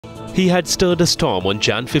He had stirred a storm on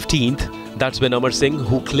Jan 15th. That's when Amar Singh,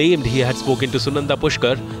 who claimed he had spoken to Sunanda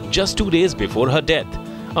Pushkar just 2 days before her death.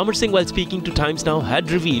 Amar Singh, while speaking to Times Now,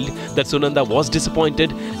 had revealed that Sunanda was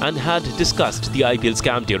disappointed and had discussed the IPL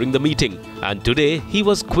scam during the meeting. And today, he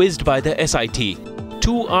was quizzed by the SIT.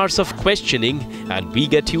 2 hours of questioning, and we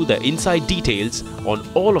get you the inside details on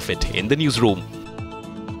all of it in the newsroom.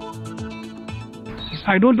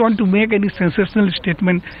 I don't want to make any sensational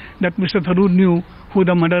statement that Mr. Tharoor knew who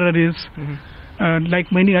the murderer is.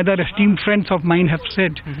 Like many other esteemed friends of mine have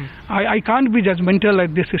said, I can't be judgmental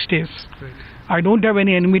at this stage. Right. I don't have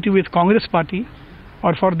any enmity with Congress party,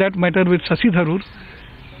 or for that matter with Shashi Tharoor.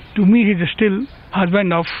 To me, he is still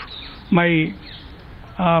husband of my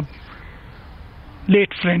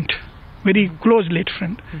late friend, very close late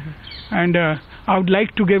friend. And I would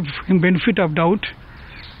like to give him benefit of doubt.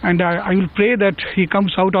 And I will pray that he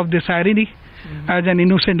comes out of this irony as an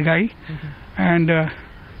innocent guy. And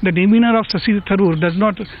the demeanor of Shashi Tharoor does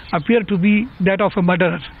not appear to be that of a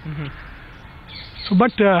murderer. So,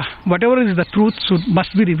 but whatever is the truth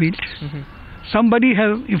must be revealed. Somebody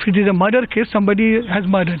has, if it is a murder case, somebody has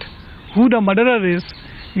murdered. Who the murderer is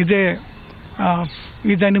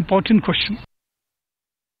an important question.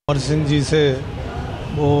 Amar Singh ji से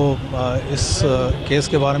वो इस case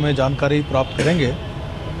के बारे में जानकारी प्राप्त करेंगे।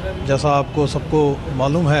 जैसा आपको सबको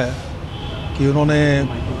मालूम है कि उन्होंने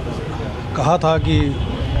कहा था कि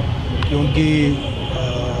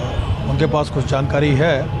उनके पास कुछ जानकारी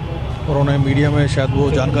है और उन्होंने मीडिया में शायद वो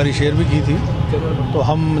जानकारी शेयर भी की थी। तो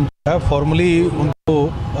हम फॉर्मली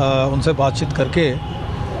उनसे बातचीत करके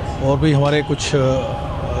और भी हमारे कुछ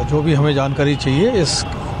जो भी हमें जानकारी चाहिए इस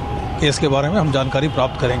केस के बारे में हम जानकारी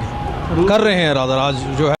प्राप्त करेंगे। कर रहे हैं रादर आज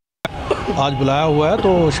जो है आज बुलाया हुआ है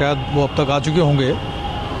तो शायद वो अब तक आ चुके होंगे।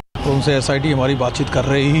 तो उनसे SIT हमारी बातचीत कर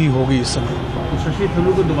रही ही होगी इस समय। शशि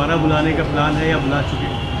थरूर को दोबारा बुलाने का प्लान है या बुला चुके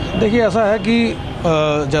हैं? देखिए ऐसा है कि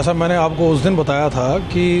जैसा मैंने आपको उस दिन बताया था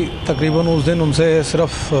कि तकरीबन उस दिन उनसे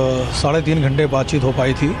सिर्फ 3.5 घंटे बातचीत हो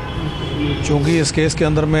पाई थी। चूँकि इस केस के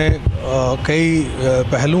अंदर में कई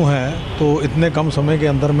पहलू हैं तो इतने कम समय के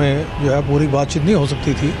अंदर में जो है पूरी बातचीत नहीं हो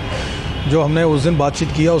सकती थी। जो हमने उस दिन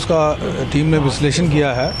बातचीत किया उसका टीम ने विश्लेषण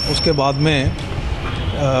किया है। उसके बाद में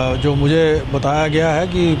जो मुझे बताया गया है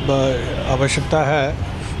कि आवश्यकता है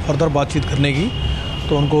फर्दर बातचीत करने की,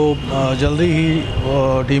 तो उनको जल्दी ही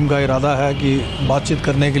टीम का इरादा है कि बातचीत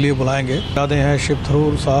करने के लिए बुलाएंगे। इरादे हैं शिव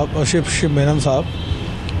थरूर साहब, शिव मेनन साहब,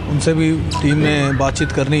 उनसे भी टीम ने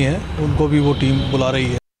बातचीत करनी है, उनको भी वो टीम बुला रही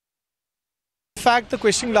है। In fact, the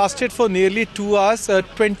questioning lasted for nearly 2 hours.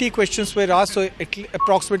 20 questions were asked, so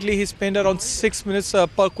approximately he spent around 6 minutes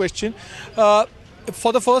per question.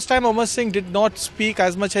 For the first time, Amar Singh did not speak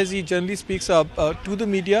as much as he generally speaks to the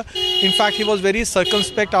media. In fact, he was very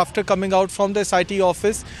circumspect after coming out from the SIT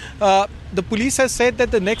office. The police has said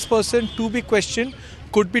that the next person to be questioned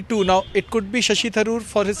could be 2. Now, it could be Shashi Tharoor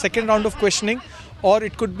for his second round of questioning, or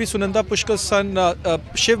it could be Sunanda Pushkar's son,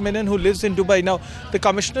 Shiv Menon, who lives in Dubai. Now, the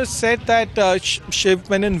commissioner said that Shiv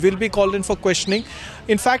Menon will be called in for questioning.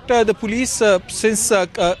 In fact, the police, since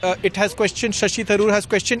it has questioned, Shashi Tharoor has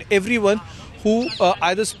questioned everyone who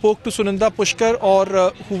either spoke to Sunanda Pushkar or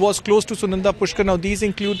who was close to Sunanda Pushkar. Now, these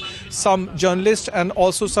include some journalists and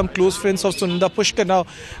also some close friends of Sunanda Pushkar. Now,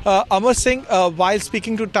 Amar Singh, while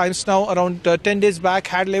speaking to Times Now around 10 days back,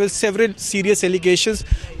 had leveled several serious allegations.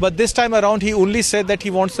 But this time around, he only said that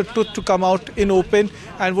he wants the truth to come out in open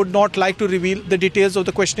and would not like to reveal the details of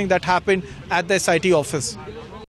the questioning that happened at the SIT office.